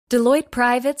Deloitte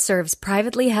Private serves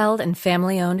privately held and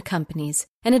family-owned companies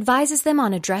and advises them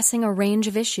on addressing a range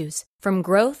of issues, from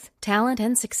growth, talent,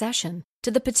 and succession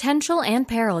to the potential and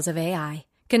perils of AI.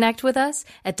 Connect with us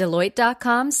at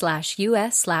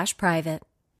Deloitte.com/US/private.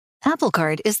 Apple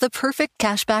Card is the perfect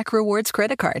cashback rewards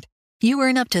credit card. You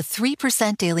earn up to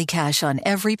 3% daily cash on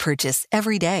every purchase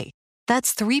every day.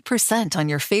 That's 3% on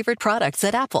your favorite products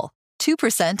at Apple,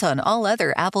 2% on all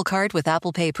other Apple Card with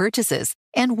Apple Pay purchases,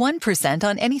 and 1%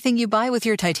 on anything you buy with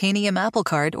your titanium Apple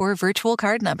Card or virtual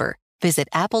card number. Visit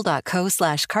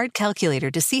apple.co/card calculator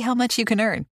to see how much you can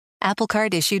earn. Apple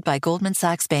Card issued by Goldman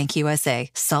Sachs Bank USA,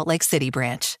 Salt Lake City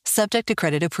branch. Subject to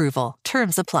credit approval.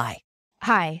 Terms apply.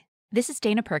 Hi, this is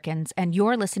Dana Perkins, and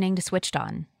you're listening to Switched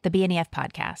On, the BNEF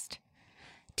podcast.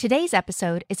 Today's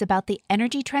episode is about the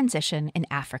energy transition in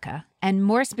Africa, and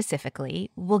more specifically,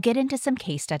 we'll get into some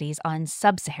case studies on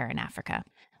sub-Saharan Africa.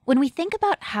 When we think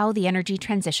about how the energy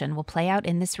transition will play out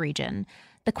in this region,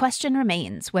 the question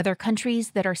remains whether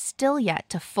countries that are still yet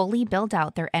to fully build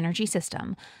out their energy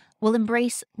system will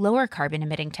embrace lower carbon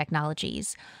emitting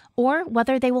technologies, or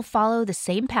whether they will follow the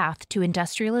same path to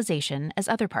industrialization as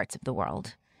other parts of the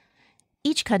world.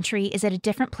 Each country is at a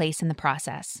different place in the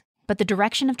process, but the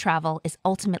direction of travel is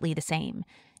ultimately the same.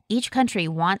 Each country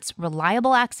wants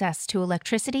reliable access to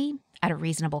electricity at a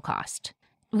reasonable cost.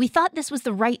 We thought this was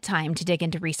the right time to dig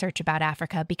into research about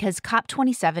Africa because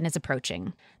COP27 is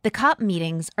approaching. The COP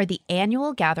meetings are the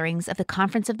annual gatherings of the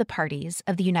Conference of the Parties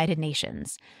of the United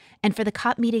Nations. And for the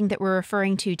COP meeting that we're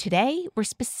referring to today, we're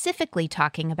specifically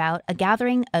talking about a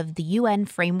gathering of the UN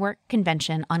Framework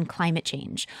Convention on Climate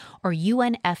Change, or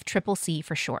UNFCCC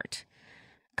for short.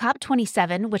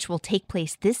 COP27, which will take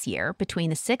place this year between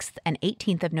the 6th and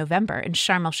 18th of November in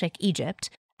Sharm el-Sheikh, Egypt,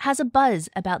 has a buzz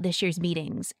about this year's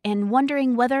meetings and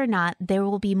wondering whether or not there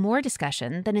will be more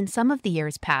discussion than in some of the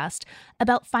years past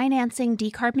about financing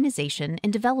decarbonization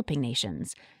in developing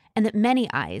nations, and that many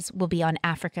eyes will be on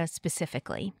Africa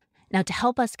specifically. Now, to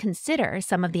help us consider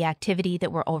some of the activity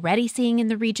that we're already seeing in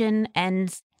the region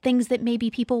and things that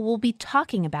maybe people will be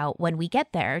talking about when we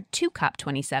get there to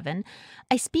COP27,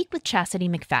 I speak with Chastity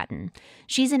McFadden.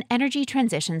 She's an energy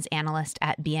transitions analyst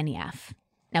at BNEF.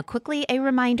 Now, quickly, a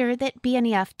reminder that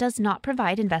BNEF does not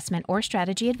provide investment or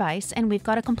strategy advice, and we've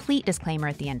got a complete disclaimer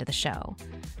at the end of the show.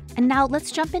 And now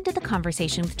let's jump into the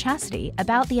conversation with Chastity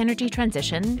about the energy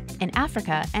transition in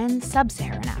Africa and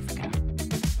sub-Saharan Africa.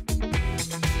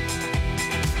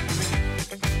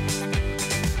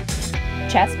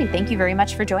 Chastity, thank you very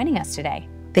much for joining us today.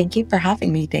 Thank you for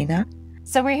having me, Dana.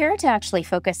 So we're here to actually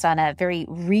focus on a very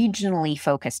regionally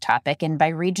focused topic. And by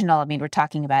regional, I mean, we're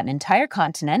talking about an entire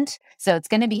continent. So it's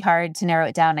going to be hard to narrow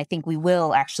it down. I think we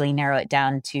will actually narrow it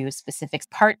down to a specific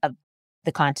part of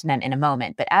the continent in a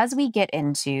moment. But as we get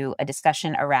into a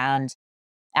discussion around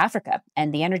Africa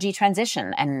and the energy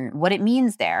transition and what it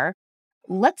means there,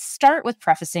 let's start with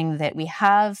prefacing that we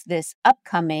have this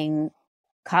upcoming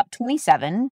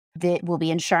COP27 that will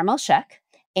be in Sharm el-Sheikh.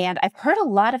 And I've heard a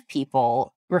lot of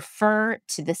people refer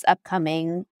to this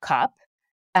upcoming COP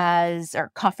as,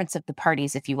 or Conference of the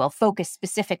Parties, if you will, focused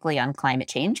specifically on climate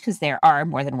change, because there are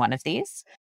more than one of these.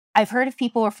 I've heard of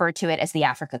people refer to it as the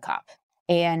Africa COP.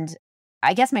 And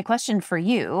I guess my question for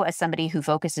you, as somebody who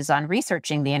focuses on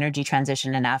researching the energy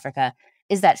transition in Africa,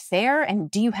 is that fair?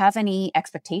 And do you have any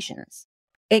expectations?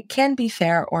 It can be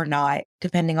fair or not,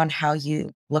 depending on how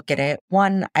you look at it.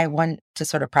 One, I want to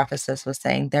sort of preface this with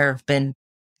saying there have been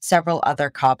several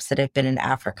other COPs that have been in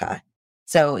Africa.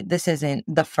 So this isn't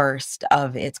the first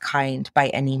of its kind by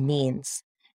any means.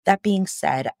 That being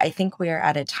said, I think we are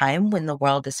at a time when the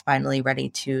world is finally ready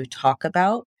to talk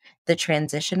about the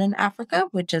transition in Africa,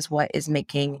 which is what is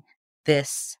making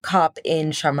this COP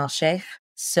in Sharm el-Sheikh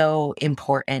so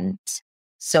important.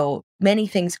 So many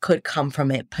things could come from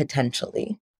it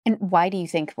potentially. And why do you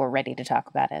think we're ready to talk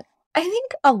about it? I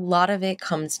think a lot of it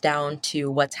comes down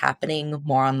to what's happening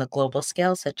more on the global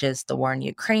scale, such as the war in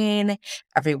Ukraine.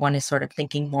 Everyone is sort of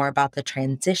thinking more about the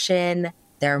transition.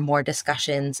 There are more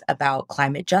discussions about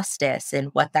climate justice and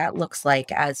what that looks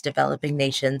like as developing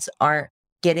nations aren't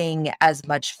getting as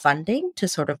much funding to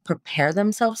sort of prepare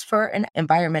themselves for an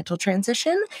environmental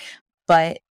transition,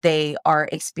 but they are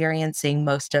experiencing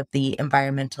most of the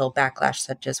environmental backlash,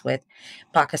 such as with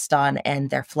Pakistan and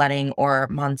their flooding or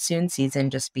monsoon season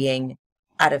just being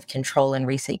out of control in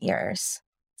recent years.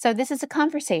 So this is a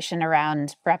conversation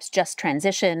around perhaps just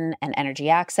transition and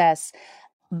energy access,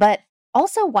 but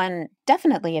also one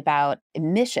definitely about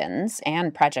emissions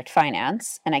and project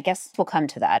finance. And I guess we'll come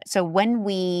to that. So when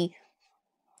we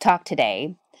talk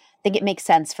today, I think it makes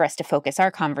sense for us to focus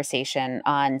our conversation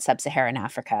on sub-Saharan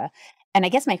Africa. And I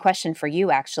guess my question for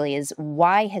you actually is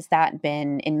why has that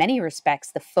been, in many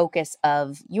respects, the focus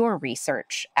of your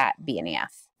research at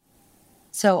BNEF?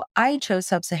 So I chose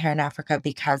Sub Saharan Africa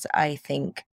because I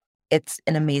think it's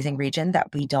an amazing region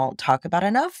that we don't talk about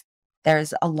enough.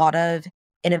 There's a lot of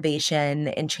innovation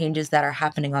and changes that are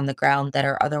happening on the ground that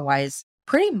are otherwise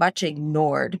pretty much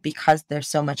ignored because there's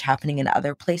so much happening in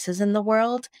other places in the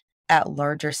world at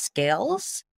larger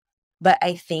scales. But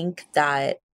I think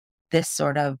that this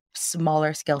sort of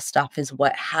smaller scale stuff is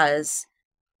what has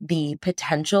the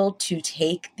potential to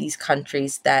take these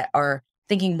countries that are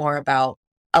thinking more about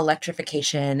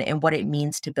electrification and what it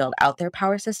means to build out their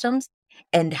power systems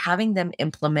and having them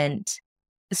implement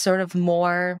sort of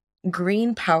more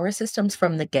green power systems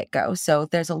from the get go. So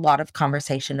there's a lot of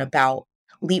conversation about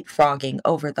leapfrogging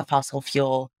over the fossil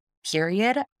fuel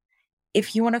period,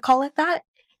 if you want to call it that.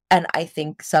 And I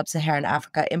think Sub Saharan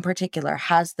Africa in particular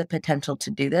has the potential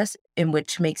to do this, in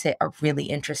which makes it a really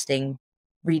interesting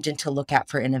region to look at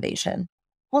for innovation.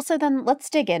 Well, so then let's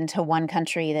dig into one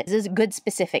country that is a good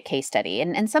specific case study.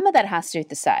 And some of that has to do with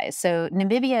the size. So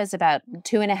Namibia is about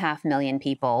 2.5 million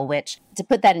people, which to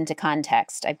put that into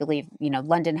context, I believe,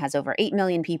 London has over 8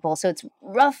 million people. So it's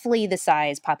roughly the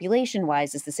size population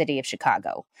wise as the city of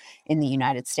Chicago in the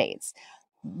United States.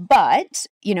 But,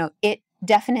 it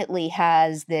definitely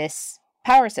has this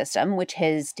power system, which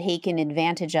has taken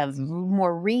advantage of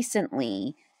more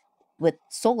recently with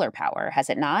solar power, has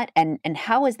it not? And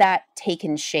how has that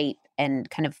taken shape and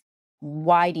kind of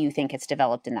why do you think it's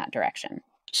developed in that direction?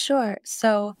 Sure.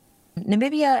 So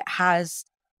Namibia has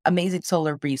amazing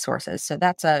solar resources. So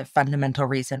that's a fundamental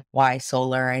reason why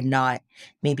solar and not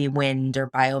maybe wind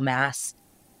or biomass.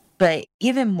 But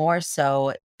even more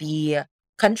so, the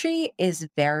country is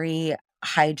very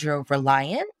hydro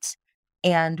reliant.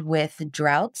 And with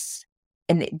droughts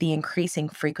and the increasing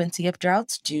frequency of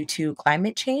droughts due to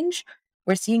climate change,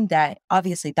 we're seeing that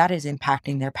obviously that is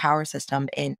impacting their power system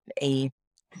in a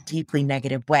deeply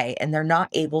negative way. And they're not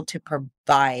able to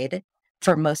provide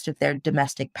for most of their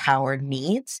domestic power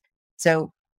needs.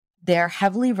 So they're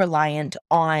heavily reliant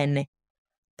on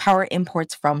power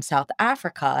imports from South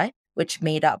Africa, which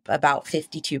made up about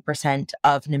 52%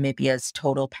 of Namibia's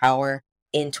total power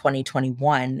in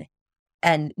 2021.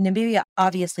 And Namibia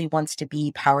obviously wants to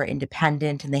be power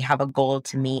independent, and they have a goal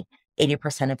to meet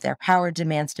 80% of their power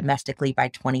demands domestically by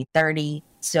 2030.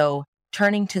 So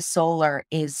turning to solar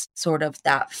is sort of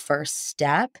that first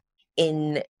step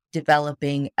in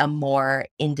developing a more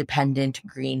independent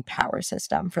green power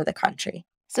system for the country.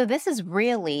 So this is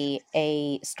really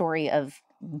a story of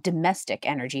domestic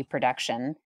energy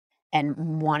production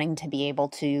and wanting to be able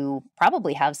to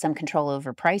probably have some control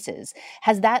over prices.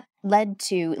 Has that led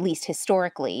to, at least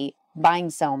historically, buying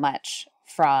so much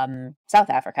from South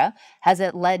Africa? Has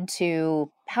it led to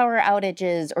power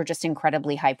outages or just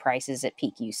incredibly high prices at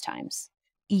peak use times?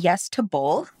 Yes to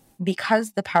both.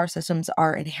 Because the power systems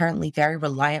are inherently very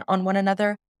reliant on one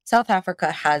another, South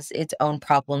Africa has its own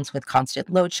problems with constant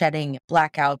load shedding,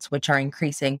 blackouts, which are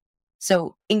increasing.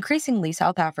 So, increasingly,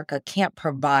 South Africa can't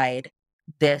provide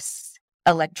this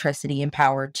electricity and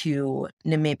power to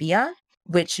Namibia,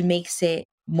 which makes it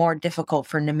more difficult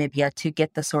for Namibia to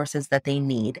get the sources that they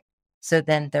need. So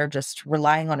then they're just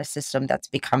relying on a system that's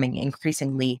becoming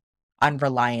increasingly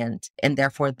unreliant, and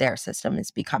therefore their system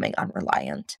is becoming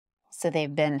unreliant. So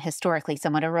they've been historically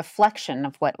somewhat a reflection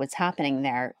of what was happening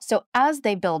there. So as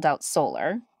they build out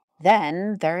solar,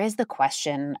 then there is the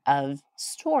question of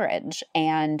storage.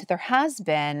 And there has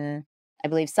been, I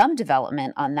believe, some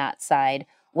development on that side.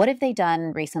 What have they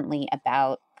done recently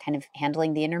about kind of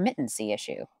handling the intermittency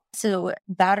issue? So,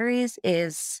 batteries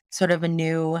is sort of a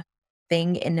new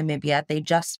thing in Namibia. They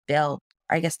just built,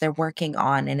 I guess they're working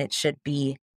on, and it should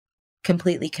be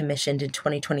completely commissioned in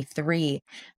 2023.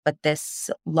 But this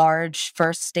large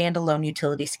first standalone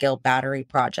utility scale battery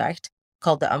project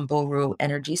called the Umburu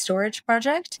Energy Storage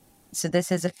Project. So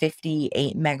this is a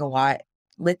 58 megawatt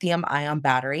lithium ion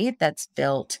battery that's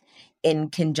built in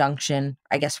conjunction,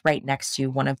 I guess, right next to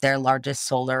one of their largest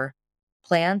solar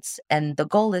plants. And the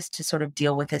goal is to sort of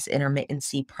deal with this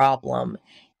intermittency problem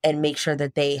and make sure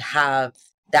that they have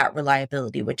that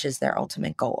reliability, which is their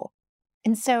ultimate goal.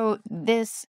 And so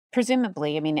this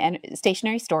presumably, I mean, and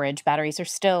stationary storage batteries are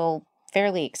still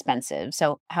fairly expensive.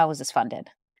 So how was this funded?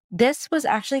 This was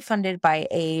actually funded by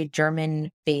a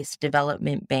German based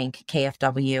development bank,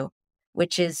 KfW,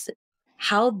 which is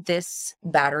how this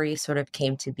battery sort of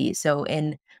came to be. So,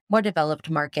 in more developed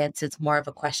markets, it's more of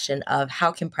a question of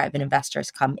how can private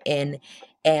investors come in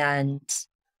and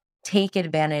take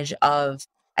advantage of,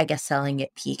 I guess, selling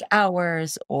at peak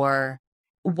hours, or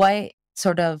what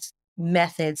sort of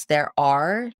methods there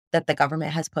are that the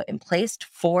government has put in place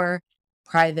for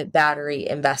private battery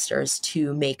investors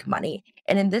to make money.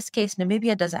 And in this case,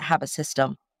 Namibia doesn't have a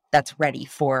system that's ready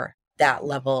for that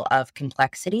level of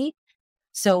complexity.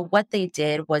 So what they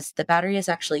did was the battery is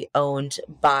actually owned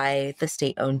by the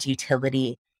state-owned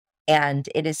utility, and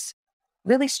it is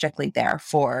really strictly there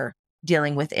for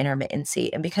dealing with intermittency.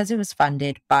 And because it was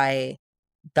funded by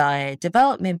the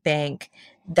development bank,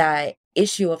 that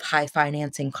issue of high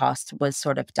financing costs was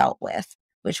sort of dealt with,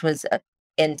 which was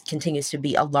and continues to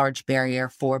be a large barrier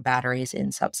for batteries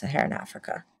in sub-Saharan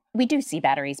Africa. We do see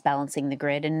batteries balancing the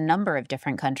grid in a number of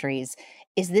different countries.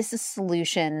 Is this a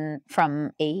solution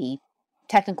from a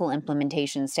technical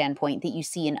implementation standpoint that you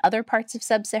see in other parts of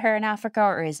sub-Saharan Africa,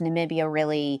 or is Namibia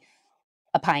really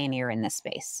a pioneer in this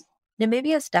space?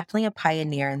 Namibia is definitely a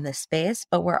pioneer in this space,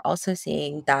 but we're also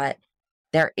seeing that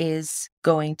there is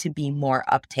going to be more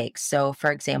uptake. So,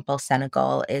 for example,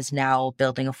 Senegal is now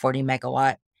building a 40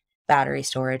 megawatt battery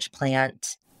storage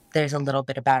plant. There's a little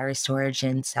bit of battery storage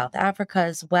in South Africa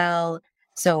as well.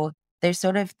 So there's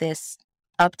sort of this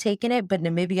uptake in it, but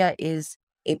Namibia is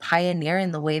a pioneer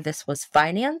in the way this was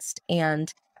financed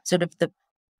and sort of the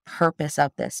purpose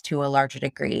of this to a larger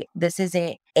degree. This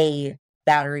isn't a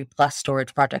battery plus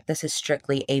storage project. This is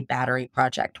strictly a battery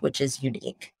project, which is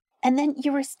unique. And then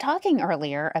you were talking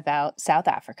earlier about South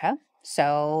Africa.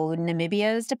 So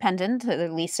Namibia is dependent,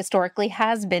 at least historically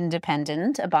has been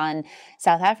dependent upon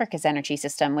South Africa's energy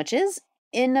system, which is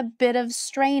in a bit of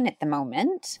strain at the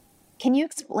moment. Can you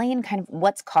explain kind of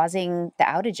what's causing the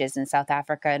outages in South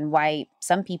Africa and why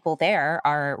some people there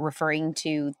are referring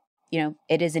to,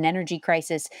 it is an energy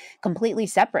crisis completely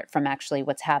separate from actually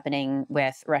what's happening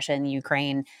with Russia and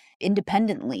Ukraine,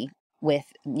 independently with,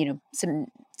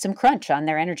 some crunch on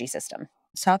their energy system?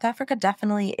 South Africa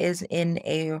definitely is in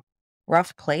a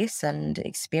rough place and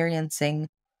experiencing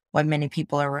what many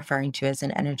people are referring to as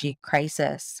an energy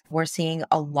crisis. We're seeing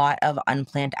a lot of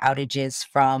unplanned outages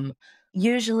from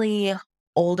usually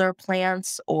older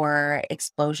plants or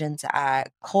explosions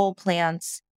at coal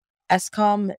plants.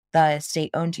 Eskom, the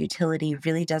state-owned utility,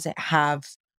 really doesn't have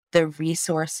the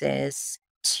resources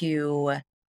to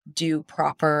do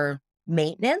proper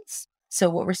maintenance. So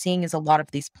what we're seeing is a lot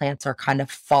of these plants are kind of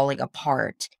falling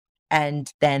apart,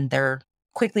 and then they're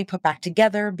quickly put back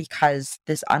together because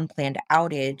this unplanned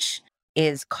outage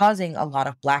is causing a lot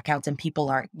of blackouts and people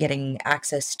aren't getting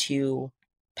access to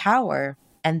power,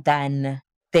 and then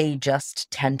they just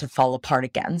tend to fall apart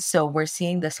again. So we're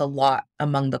seeing this a lot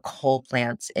among the coal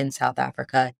plants in South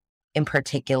Africa in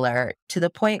particular, to the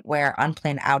point where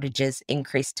unplanned outages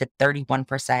increased to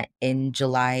 31% in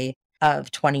July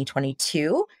of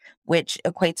 2022, which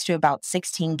equates to about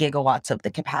 16 gigawatts of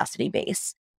the capacity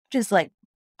base, which is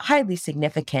highly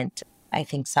significant. I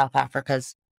think South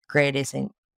Africa's grid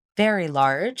isn't very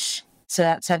large, so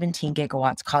that 17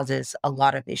 gigawatts causes a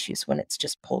lot of issues when it's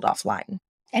just pulled offline.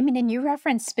 And you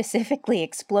referenced specifically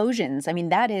explosions.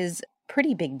 That is a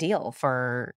pretty big deal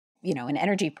for, an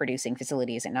energy producing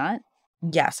facility, is it not?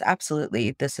 Yes,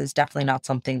 absolutely. This is definitely not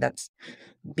something that's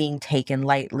being taken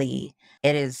lightly.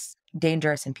 It is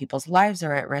dangerous and people's lives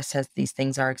are at risk as these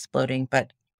things are exploding,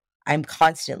 but I'm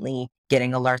constantly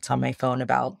getting alerts on my phone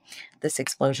about this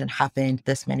explosion happened,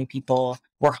 this many people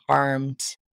were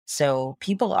harmed. So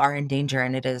people are in danger,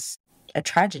 and it is a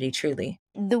tragedy, truly.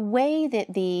 The way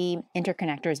that the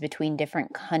interconnectors between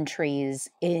different countries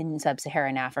in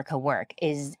sub-Saharan Africa work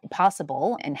is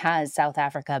possible, and has South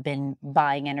Africa been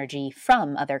buying energy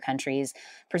from other countries,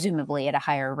 presumably at a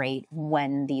higher rate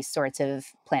when these sorts of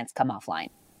plants come offline?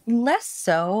 Less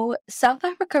so. South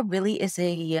Africa really is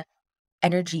a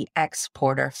energy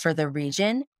exporter for the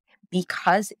region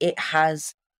because it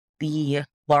has the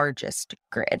largest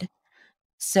grid.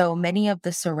 So many of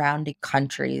the surrounding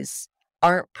countries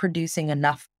aren't producing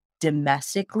enough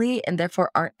domestically and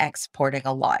therefore aren't exporting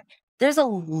a lot. There's a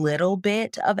little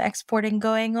bit of exporting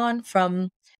going on from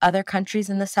other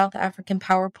countries in the South African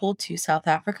power pool to South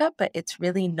Africa, but it's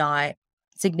really not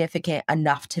significant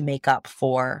enough to make up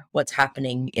for what's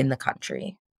happening in the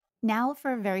country. Now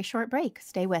for a very short break.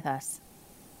 Stay with us.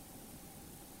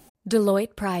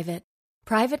 Deloitte Private.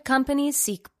 Private companies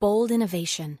seek bold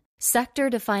innovation,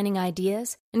 sector-defining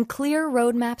ideas, and clear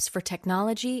roadmaps for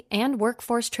technology and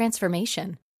workforce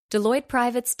transformation. Deloitte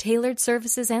Private's tailored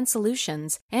services and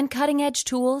solutions and cutting-edge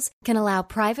tools can allow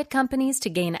private companies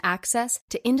to gain access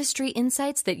to industry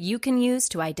insights that you can use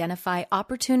to identify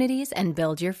opportunities and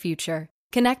build your future.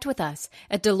 Connect with us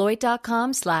at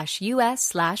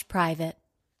Deloitte.com/US/private.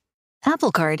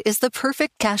 Apple Card is the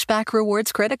perfect cashback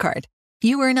rewards credit card.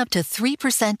 You earn up to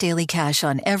 3% daily cash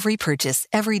on every purchase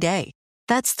every day.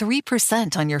 That's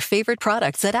 3% on your favorite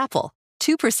products at Apple.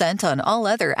 2% on all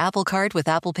other Apple Card with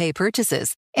Apple Pay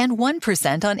purchases, and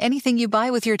 1% on anything you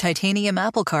buy with your titanium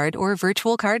Apple Card or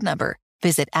virtual card number.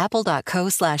 Visit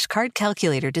apple.co/card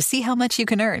calculator to see how much you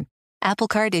can earn. Apple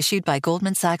Card issued by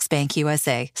Goldman Sachs Bank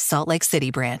USA, Salt Lake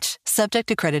City branch. Subject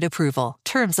to credit approval.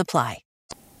 Terms apply.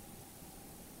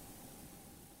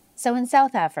 So in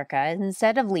South Africa,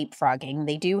 instead of leapfrogging,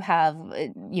 they do have,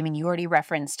 you already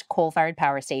referenced coal-fired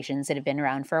power stations that have been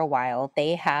around for a while.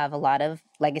 They have a lot of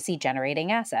legacy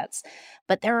generating assets.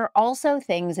 But there are also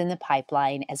things in the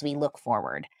pipeline as we look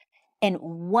forward. And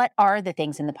what are the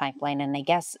things in the pipeline? And I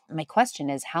guess my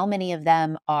question is, how many of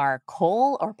them are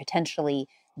coal or potentially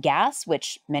gas,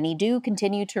 which many do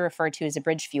continue to refer to as a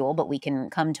bridge fuel, but we can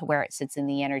come to where it sits in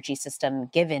the energy system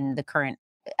given the current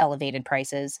elevated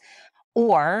prices?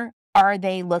 Or are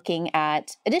they looking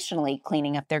at additionally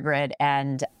cleaning up their grid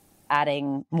and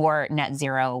adding more net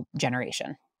zero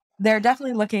generation? They're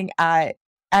definitely looking at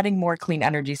adding more clean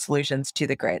energy solutions to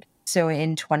the grid. So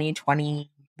in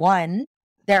 2021,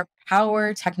 their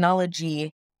power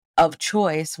technology of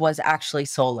choice was actually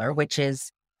solar, which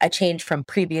is a change from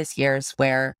previous years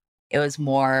where it was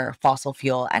more fossil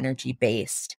fuel energy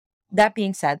based. That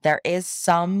being said, there is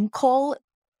some coal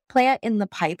plant in the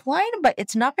pipeline, but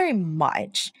it's not very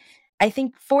much. I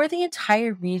think for the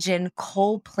entire region,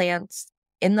 coal plants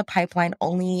in the pipeline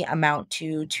only amount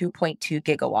to 2.2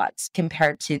 gigawatts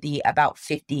compared to the about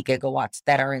 50 gigawatts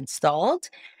that are installed.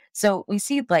 So we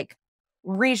see, like,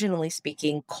 regionally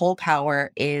speaking, coal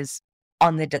power is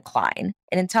on the decline.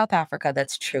 And in South Africa,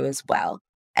 that's true as well.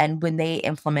 And when they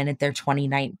implemented their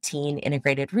 2019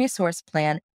 integrated resource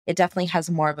plan, it definitely has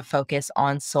more of a focus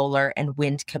on solar and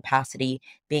wind capacity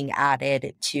being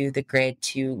added to the grid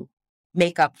to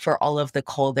make up for all of the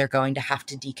coal they're going to have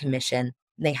to decommission.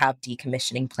 They have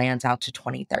decommissioning plans out to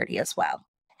 2030 as well.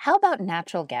 How about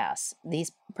natural gas?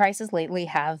 These prices lately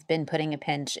have been putting a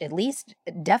pinch, at least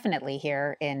definitely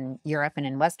here in Europe and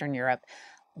in Western Europe.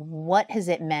 What has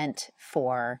it meant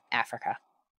for Africa?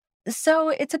 So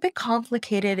it's a bit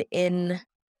complicated in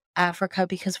Africa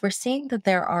because we're seeing that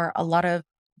there are a lot of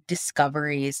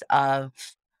discoveries of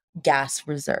gas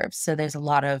reserves. So there's a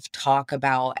lot of talk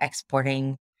about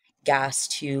exporting gas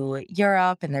to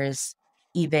Europe, and there's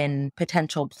even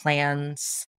potential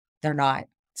plans. They're not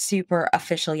super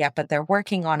official yet, but they're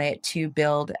working on it to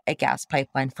build a gas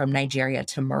pipeline from Nigeria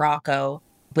to Morocco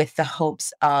with the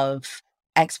hopes of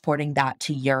exporting that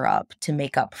to Europe to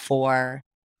make up for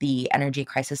the energy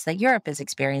crisis that Europe is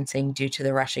experiencing due to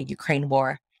the Russia-Ukraine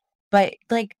war. But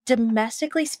like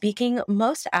domestically speaking,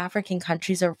 most African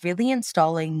countries are really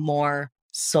installing more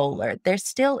solar. There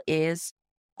still is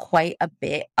quite a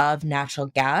bit of natural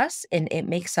gas, and it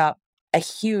makes up a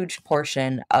huge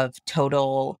portion of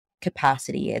total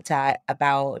capacity. It's at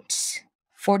about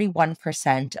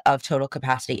 41% of total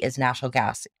capacity is natural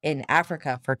gas in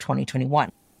Africa for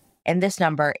 2021. And this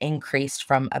number increased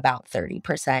from about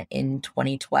 30% in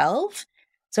 2012.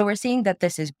 So we're seeing that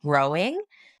this is growing,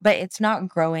 but it's not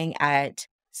growing at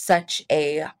such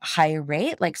a high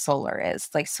rate like solar is.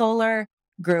 Like solar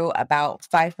grew about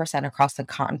 5% across the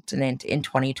continent in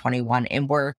 2021. And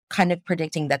we're kind of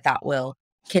predicting that that will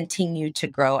continue to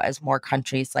grow as more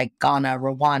countries like Ghana,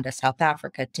 Rwanda, South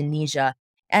Africa, Tunisia,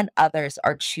 and others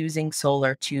are choosing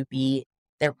solar to be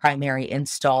their primary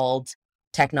installed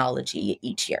technology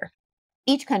each year.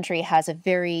 Each country has a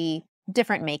very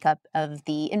different makeup of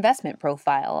the investment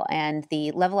profile, and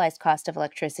the levelized cost of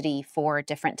electricity for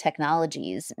different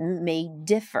technologies may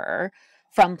differ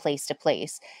from place to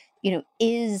place.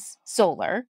 Is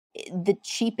solar the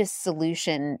cheapest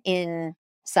solution in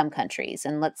some countries?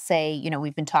 And let's say,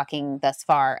 we've been talking thus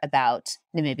far about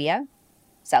Namibia,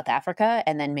 South Africa,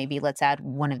 and then maybe let's add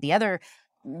one of the other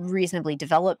reasonably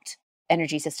developed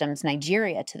energy systems,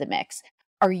 Nigeria, to the mix.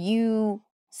 Are you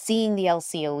seeing the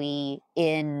LCOE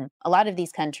in a lot of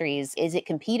these countries? Is it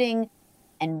competing?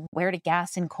 And where do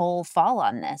gas and coal fall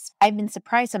on this? I've been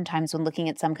surprised sometimes when looking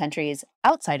at some countries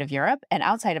outside of Europe and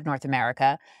outside of North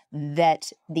America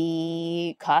that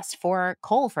the cost for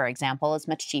coal, for example, is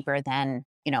much cheaper than,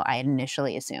 I had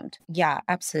initially assumed. Yeah,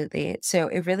 absolutely. So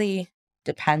it really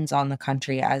depends on the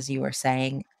country, as you were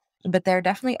saying. But there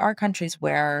definitely are countries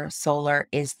where solar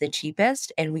is the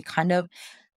cheapest, and we kind of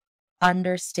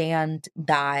understand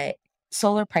that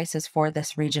solar prices for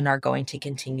this region are going to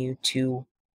continue to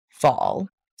fall.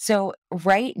 So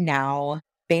right now,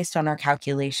 based on our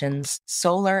calculations,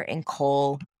 solar and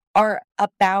coal are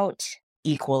about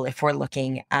equal if we're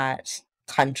looking at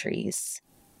countries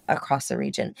across the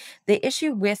region. The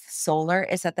issue with solar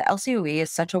is that the LCOE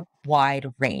is such a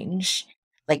wide range.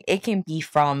 Like it can be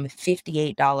from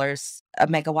 $58 a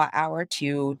megawatt hour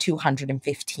to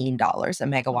 $215 a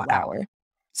megawatt hour.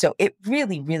 So it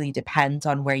really, really depends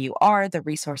on where you are, the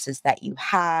resources that you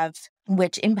have,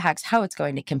 which impacts how it's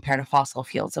going to compare to fossil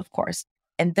fuels, of course.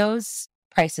 And those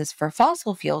prices for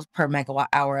fossil fuels per megawatt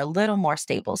hour are a little more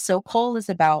stable. So coal is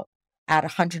about at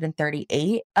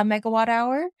 138 a megawatt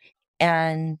hour,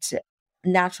 and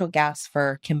natural gas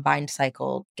for combined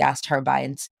cycle gas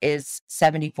turbines is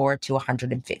 74 to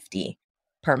 150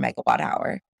 per megawatt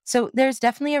hour. So there's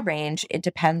definitely a range. It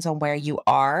depends on where you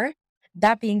are.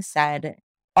 That being said,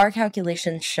 our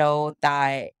calculations show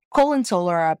that coal and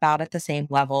solar are about at the same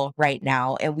level right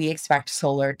now, and we expect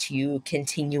solar to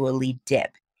continually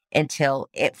dip until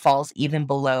it falls even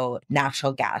below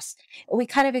natural gas. We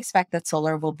kind of expect that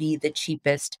solar will be the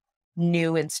cheapest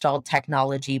new installed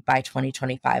technology by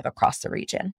 2025 across the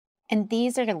region. And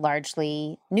these are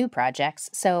largely new projects.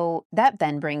 So that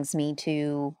then brings me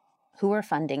to who are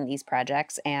funding these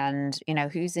projects and,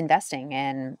 who's investing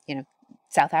in,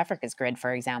 South Africa's grid,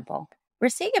 for example. We're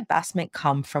seeing investment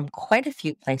come from quite a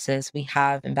few places. We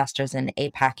have investors in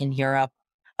APAC and Europe.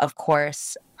 Of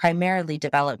course, primarily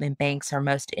development banks are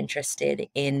most interested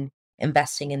in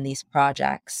investing in these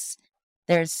projects.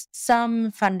 There's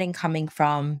some funding coming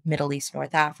from Middle East,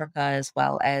 North Africa, as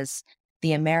well as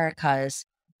the Americas.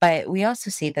 But we also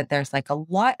see that there's like a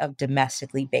lot of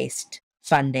domestically based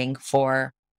funding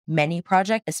for many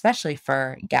projects, especially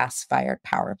for gas-fired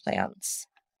power plants.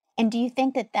 And do you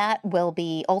think that that will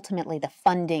be ultimately the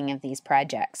funding of these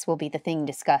projects will be the thing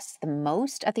discussed the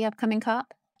most at the upcoming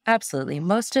COP? Absolutely.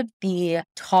 Most of the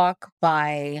talk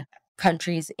by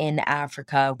countries in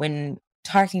Africa when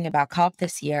talking about COP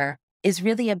this year is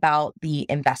really about the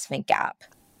investment gap.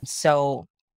 So,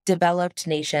 developed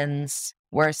nations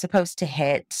were supposed to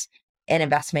hit an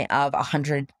investment of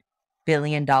 $100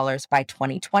 billion by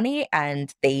 2020,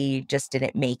 and they just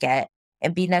didn't make it.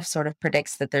 And BNEF sort of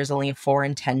predicts that there's only a 4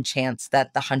 in 10 chance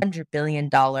that the $100 billion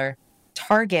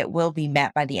target will be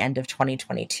met by the end of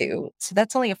 2022. So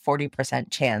that's only a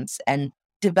 40% chance. And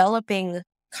developing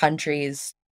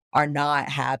countries are not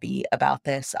happy about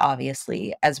this,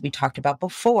 obviously, as we talked about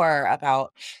before,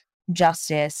 about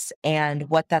justice and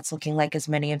what that's looking like, as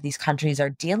many of these countries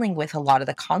are dealing with a lot of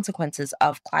the consequences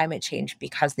of climate change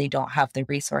because they don't have the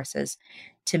resources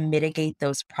to mitigate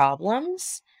those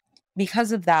problems.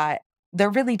 Because of that, they're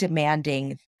really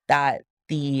demanding that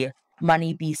the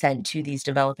money be sent to these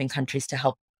developing countries to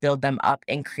help build them up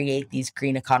and create these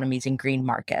green economies and green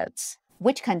markets.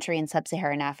 Which country in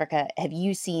sub-Saharan Africa have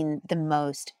you seen the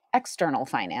most external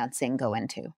financing go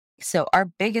into? So our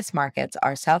biggest markets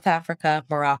are South Africa,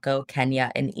 Morocco,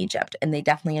 Kenya, and Egypt, and they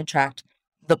definitely attract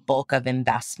the bulk of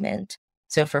investment.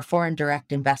 So for foreign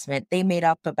direct investment, they made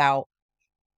up about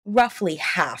roughly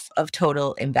half of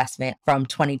total investment from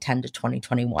 2010 to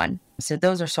 2021. So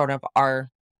those are sort of our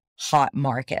hot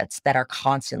markets that are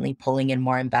constantly pulling in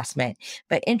more investment.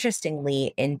 But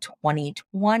interestingly, in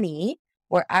 2020,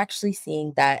 we're actually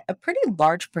seeing that a pretty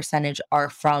large percentage are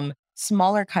from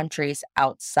smaller countries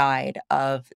outside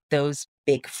of those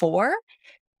big four.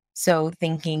 So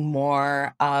thinking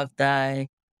more of the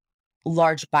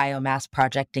large biomass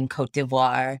project in Cote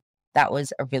d'Ivoire, that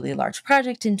was a really large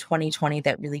project in 2020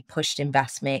 that really pushed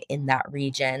investment in that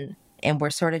region. And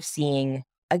we're sort of seeing,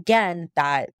 again,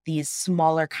 that these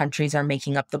smaller countries are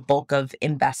making up the bulk of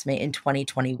investment in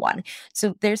 2021.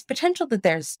 So there's potential that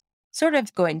there's sort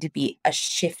of going to be a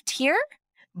shift here.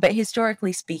 But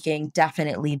historically speaking,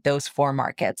 definitely those four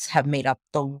markets have made up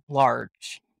the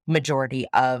large majority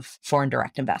of foreign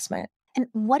direct investment. And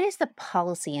what is the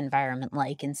policy environment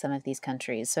like in some of these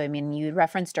countries? So, I mean, you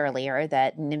referenced earlier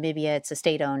that Namibia, it's a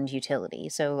state-owned utility.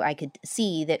 So I could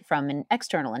see that from an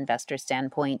external investor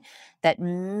standpoint, that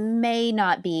may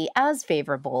not be as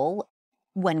favorable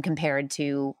when compared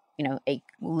to, a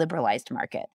liberalized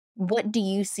market. What do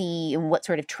you see and what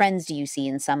sort of trends do you see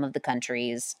in some of the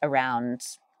countries around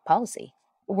policy?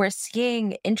 We're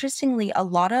seeing, interestingly, a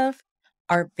lot of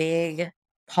our big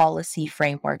policy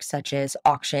frameworks such as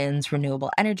auctions,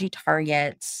 renewable energy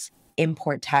targets,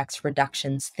 import tax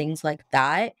reductions, things like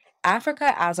that.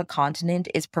 Africa as a continent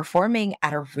is performing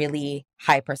at a really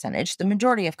high percentage. The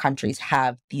majority of countries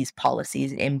have these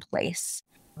policies in place.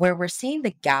 Where we're seeing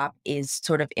the gap is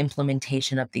sort of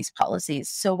implementation of these policies.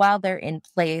 So while they're in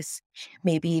place,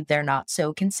 maybe they're not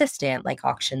so consistent, like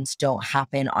auctions don't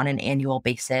happen on an annual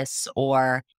basis,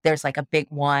 or there's like a big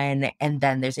one and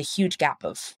then there's a huge gap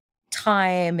of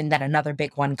time and then another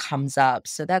big one comes up.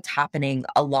 So that's happening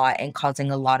a lot and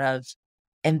causing a lot of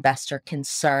investor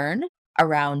concern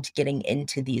around getting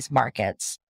into these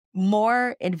markets.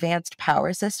 More advanced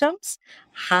power systems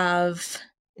have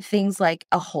things like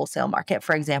a wholesale market,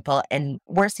 for example, and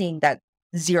we're seeing that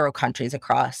 0 countries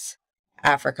across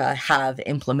Africa have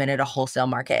implemented a wholesale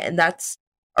market. And that's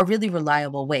a really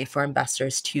reliable way for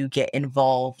investors to get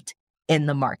involved in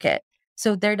the market.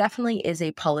 So there definitely is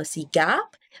a policy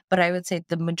gap, but I would say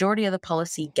the majority of the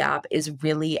policy gap is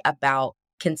really about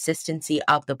consistency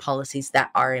of the policies that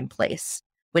are in place,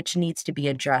 which needs to be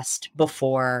addressed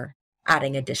before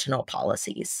adding additional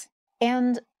policies.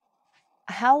 And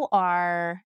how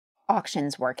are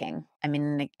auctions working? I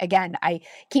mean, again, I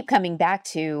keep coming back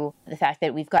to the fact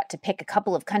that we've got to pick a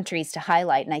couple of countries to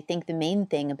highlight. And I think the main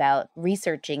thing about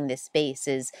researching this space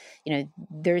is,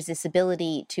 there's this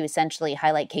ability to essentially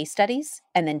highlight case studies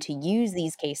and then to use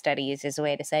these case studies as a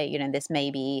way to say, this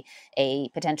may be a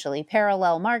potentially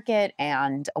parallel market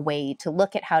and a way to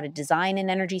look at how to design an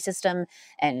energy system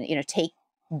and, take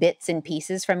bits and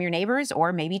pieces from your neighbors,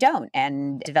 or maybe don't,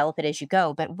 and develop it as you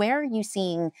go. But where are you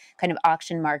seeing kind of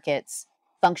auction markets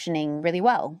functioning really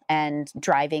well and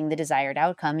driving the desired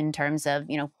outcome in terms of,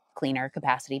 cleaner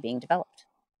capacity being developed?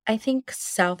 I think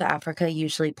South Africa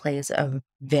usually plays a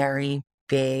very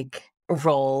big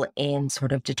role in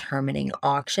sort of determining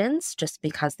auctions just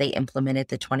because they implemented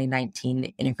the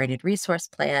 2019 Integrated Resource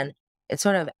Plan. It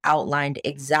sort of outlined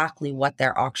exactly what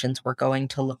their auctions were going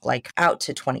to look like out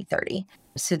to 2030.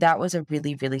 So that was a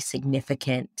really, really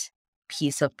significant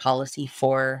piece of policy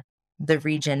for the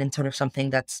region and sort of something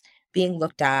that's being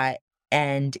looked at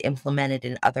and implemented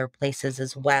in other places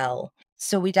as well.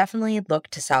 So we definitely look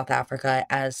to South Africa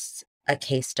as a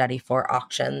case study for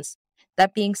auctions.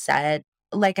 That being said,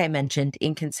 like I mentioned,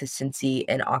 inconsistency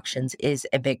in auctions is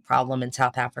a big problem, and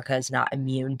South Africa is not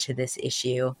immune to this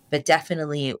issue, but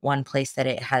definitely one place that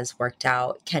it has worked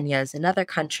out. Kenya is another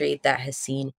country that has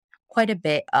seen quite a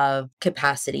bit of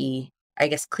capacity, I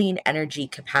guess, clean energy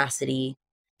capacity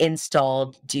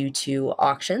installed due to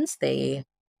auctions. They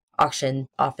auctioned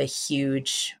off a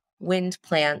huge wind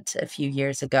plant a few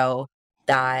years ago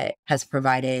that has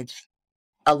provided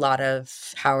a lot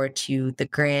of power to the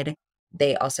grid.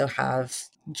 They also have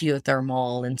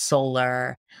geothermal and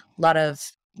solar, a lot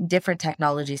of different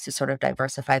technologies to sort of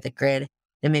diversify the grid.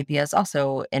 Namibia is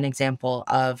also an example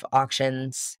of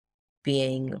auctions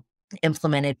being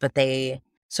implemented, but they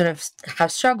sort of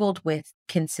have struggled with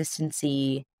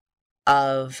consistency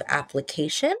of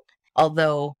application,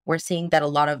 although we're seeing that a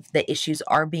lot of the issues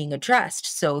are being addressed.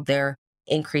 So they're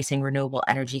increasing renewable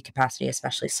energy capacity,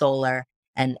 especially solar.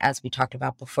 And as we talked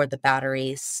about before, the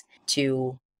batteries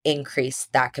to increase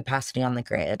that capacity on the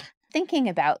grid. Thinking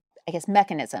about, I guess,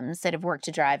 mechanisms that have worked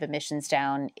to drive emissions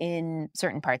down in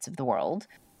certain parts of the world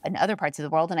and other parts of the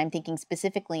world, and I'm thinking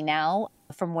specifically now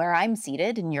from where I'm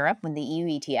seated in Europe when the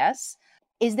EU ETS,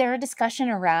 is there a discussion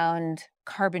around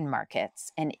carbon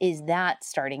markets? And is that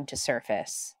starting to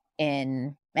surface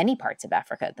in many parts of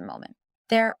Africa at the moment?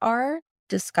 There are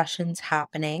discussions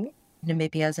happening.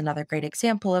 Namibia is another great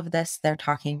example of this. They're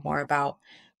talking more about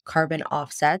carbon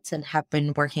offsets and have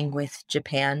been working with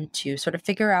Japan to sort of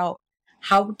figure out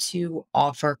how to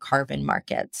offer carbon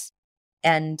markets.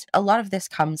 And a lot of this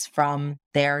comes from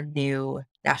their new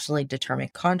nationally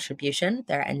determined contribution,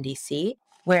 their NDC,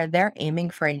 where they're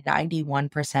aiming for a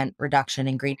 91% reduction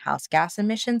in greenhouse gas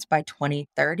emissions by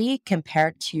 2030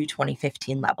 compared to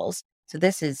 2015 levels. So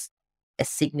this is a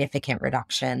significant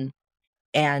reduction.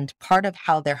 And part of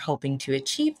how they're hoping to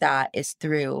achieve that is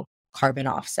through carbon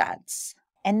offsets.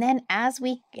 And then as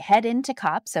we head into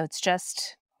COP, so it's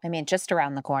just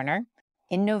around the corner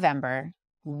in November,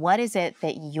 what is it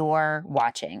that you're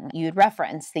watching? You'd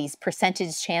reference these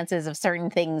percentage chances of certain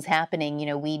things happening.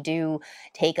 We do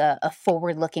take a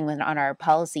forward looking on our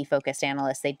policy focused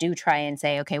analysts. They do try and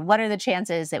say, okay, what are the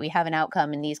chances that we have an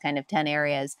outcome in these kind of 10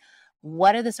 areas?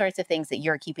 What are the sorts of things that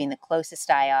you're keeping the closest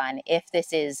eye on if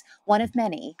this is one of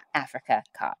many Africa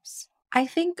COPs? I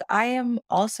think I am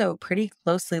also pretty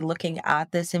closely looking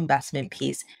at this investment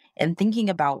piece and thinking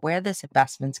about where this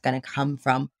investment's going to come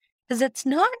from, because it's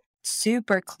not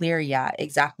super clear yet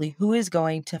exactly who is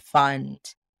going to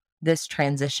fund this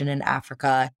transition in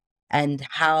Africa and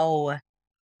how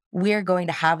we're going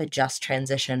to have a just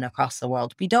transition across the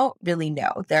world. We don't really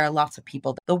know. There are lots of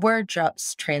people. The word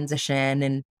just transition,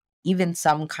 and even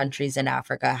some countries in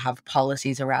Africa have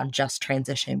policies around just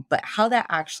transition, but how that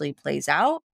actually plays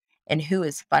out and who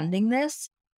is funding this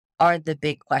are the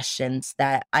big questions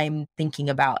that I'm thinking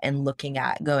about and looking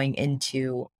at going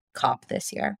into COP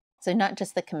this year. So not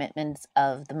just the commitments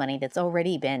of the money that's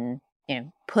already been,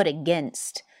 put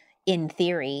against, in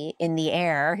theory, in the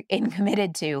air, and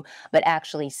committed to, but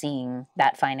actually seeing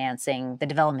that financing, the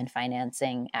development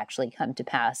financing actually come to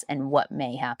pass and what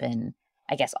may happen,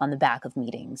 I guess, on the back of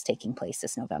meetings taking place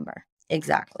this November.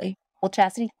 Exactly. Well,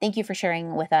 Chastity, thank you for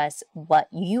sharing with us what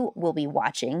you will be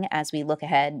watching as we look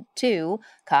ahead to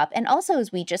COP, and also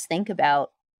as we just think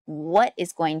about what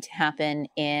is going to happen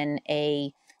in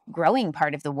a growing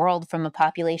part of the world from a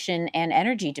population and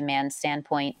energy demand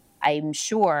standpoint. I'm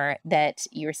sure that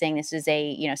you were saying this is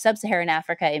sub-Saharan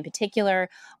Africa in particular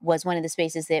was one of the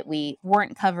spaces that we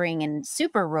weren't covering in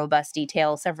super robust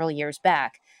detail several years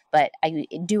back. But I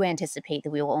do anticipate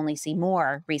that we will only see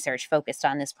more research focused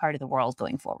on this part of the world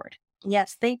going forward.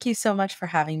 Yes, thank you so much for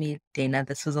having me, Dana.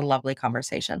 This was a lovely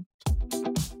conversation.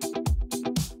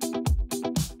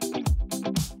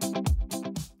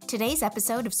 Today's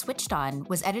episode of Switched On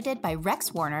was edited by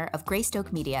Rex Warner of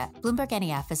Greystoke Media. Bloomberg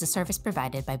NEF is a service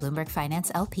provided by Bloomberg Finance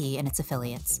LP and its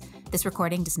affiliates. This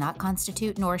recording does not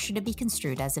constitute, nor should it be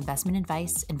construed as investment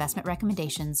advice, investment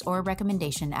recommendations, or a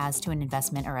recommendation as to an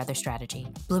investment or other strategy.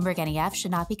 Bloomberg NEF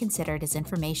should not be considered as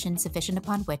information sufficient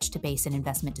upon which to base an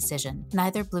investment decision.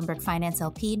 Neither Bloomberg Finance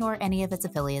LP nor any of its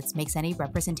affiliates makes any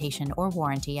representation or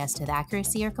warranty as to the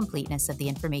accuracy or completeness of the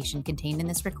information contained in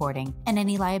this recording, and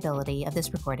any liability of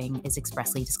this recording is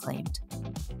expressly disclaimed.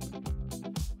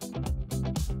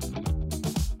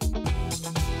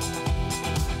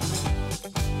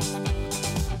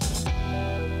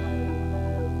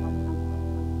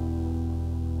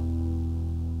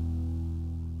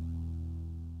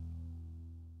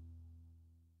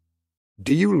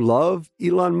 Do you love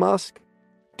Elon Musk?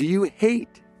 Do you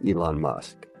hate Elon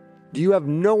Musk? Do you have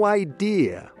no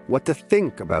idea what to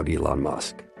think about Elon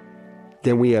Musk?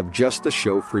 Then we have just the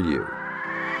show for you.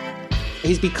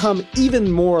 He's become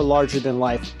even more larger than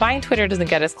life. Buying Twitter doesn't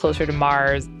get us closer to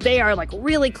Mars. They are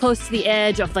really close to the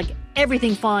edge of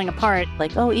everything falling apart.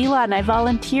 Oh, Elon, I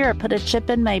volunteer. Put a chip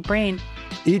in my brain.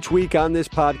 Each week on this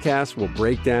podcast, we'll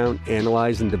break down,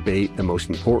 analyze, and debate the most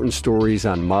important stories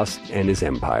on Musk and his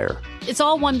empire. It's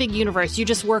all one big universe. You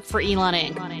just work for Elon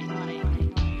Inc.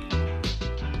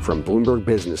 From Bloomberg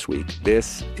Business Week,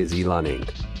 this is Elon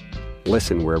Inc.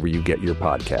 Listen wherever you get your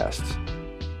podcasts.